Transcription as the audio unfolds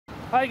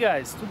Hi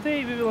guys,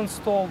 today we will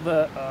install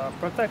the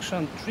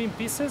protection trim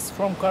pieces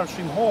from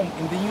Cartrimhome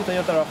in the new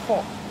Toyota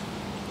RAV4.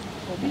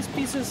 So these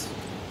pieces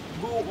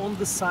go on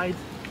the side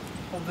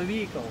of the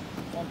vehicle,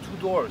 on two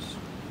doors.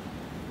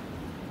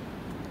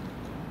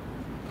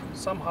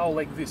 Somehow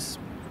like this.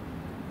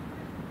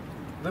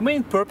 The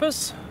main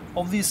purpose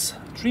of these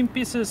trim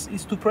pieces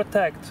is to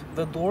protect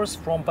the doors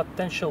from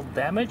potential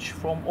damage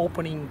from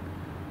opening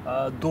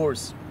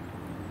doors.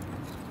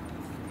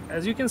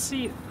 As you can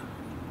see,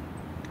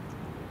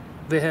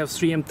 they have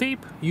 3M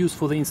tape used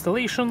for the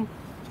installation.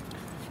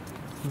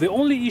 The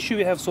only issue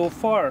we have so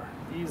far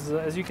is,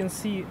 as you can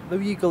see, the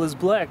vehicle is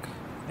black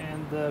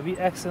and we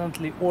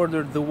accidentally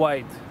ordered the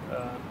white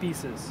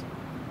pieces,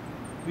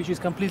 which is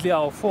completely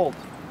our fault.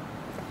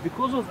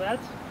 Because of that,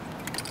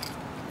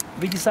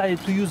 we decided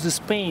to use this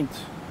paint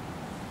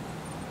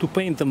to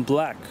paint them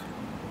black.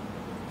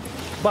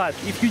 But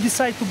if you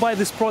decide to buy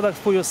this product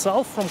for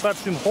yourself from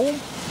Cartrimhome,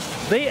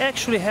 they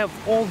actually have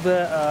all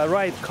the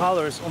right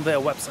colors on their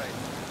website.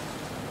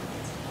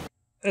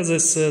 As I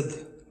said,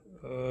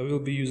 we'll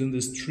be using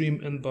this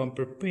trim and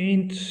bumper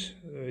paint.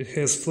 It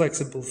has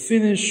flexible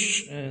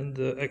finish and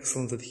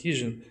excellent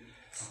adhesion.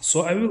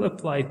 So I will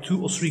apply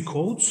 2 or 3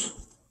 coats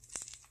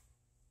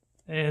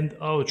and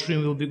our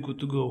trim will be good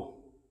to go.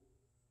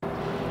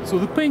 So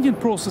the painting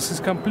process is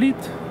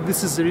complete.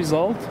 This is the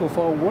result of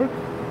our work.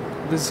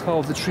 This is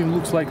how the trim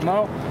looks like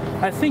now.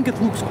 I think it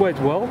looks quite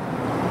well.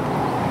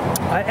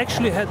 I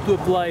actually had to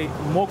apply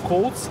more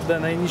coats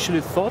than I initially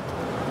thought.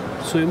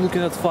 So you're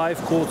looking at 5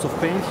 coats of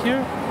paint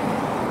here.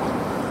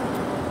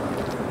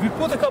 We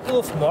put a couple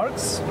of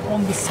marks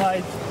on the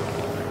side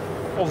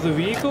of the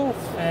vehicle,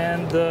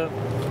 and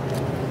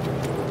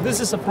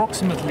this is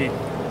approximately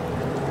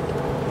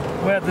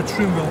where the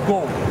trim will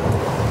go.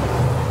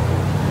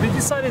 We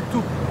decided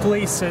to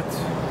place it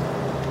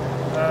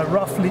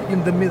roughly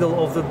in the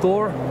middle of the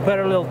door,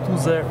 parallel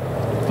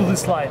to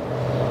this line.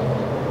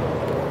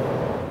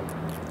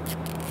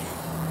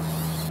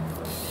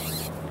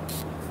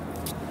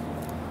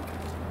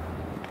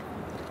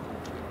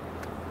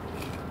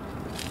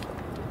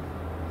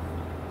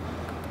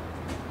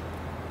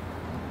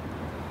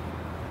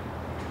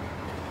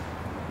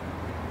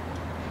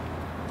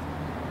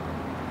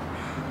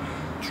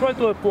 Try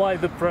to apply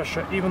the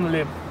pressure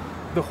evenly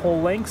the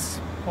whole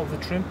length of the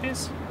trim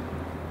piece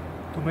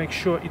to make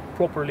sure it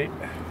properly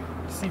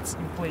sits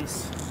in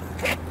place.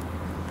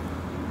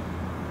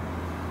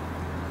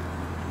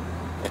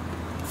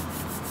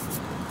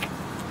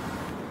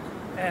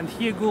 And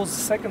here goes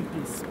the second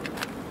piece.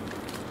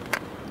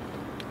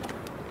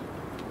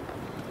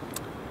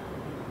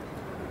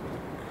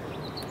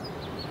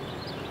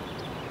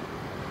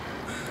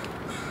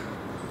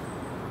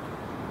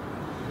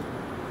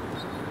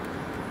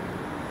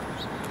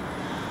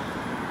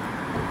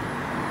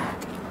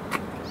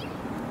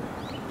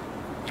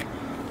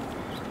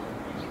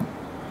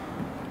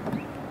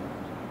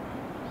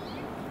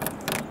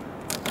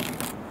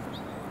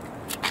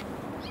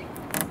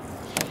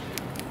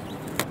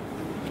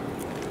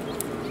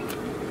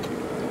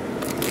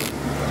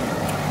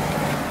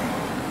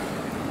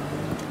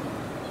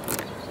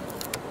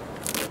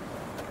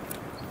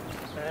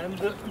 And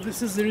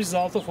this is the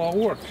result of our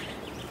work.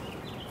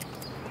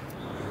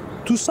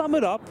 To sum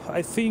it up,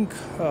 I think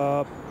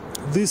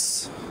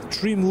this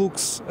trim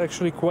looks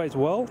actually quite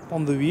well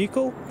on the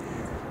vehicle.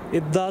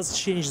 It does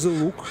change the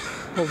look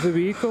of the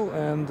vehicle,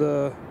 and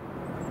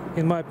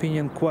in my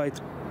opinion, quite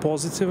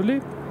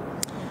positively.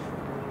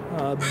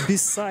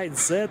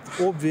 Besides that,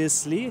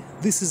 obviously,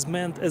 this is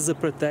meant as a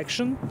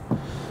protection.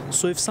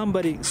 So if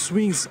somebody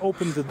swings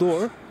open the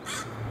door,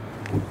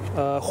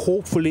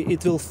 hopefully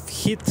it will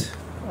hit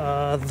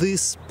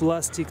this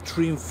plastic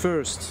trim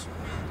first.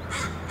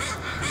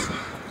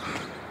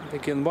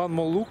 Again, one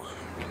more look.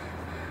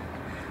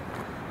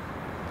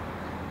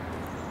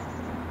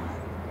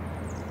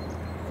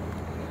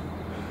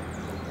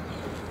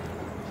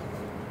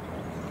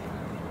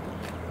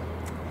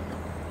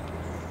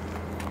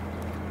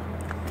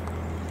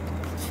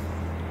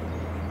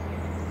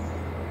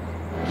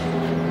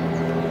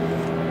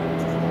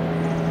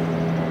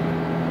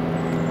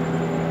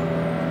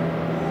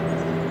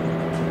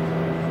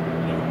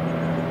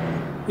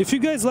 If you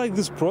guys like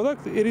this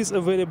product, it is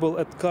available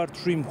at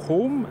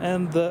Cartrimhome,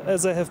 and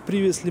as I have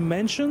previously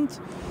mentioned,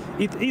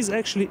 it is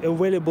actually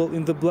available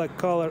in the black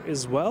color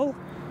as well.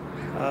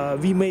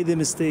 We made a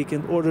mistake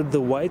and ordered the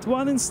white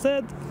one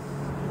instead,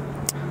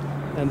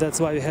 and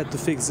that's why we had to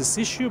fix this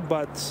issue,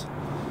 but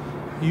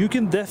you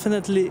can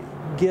definitely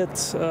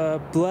get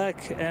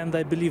black and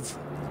I believe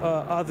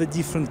other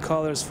different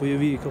colors for your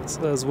vehicles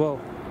as well.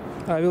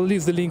 I will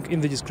leave the link in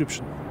the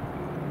description.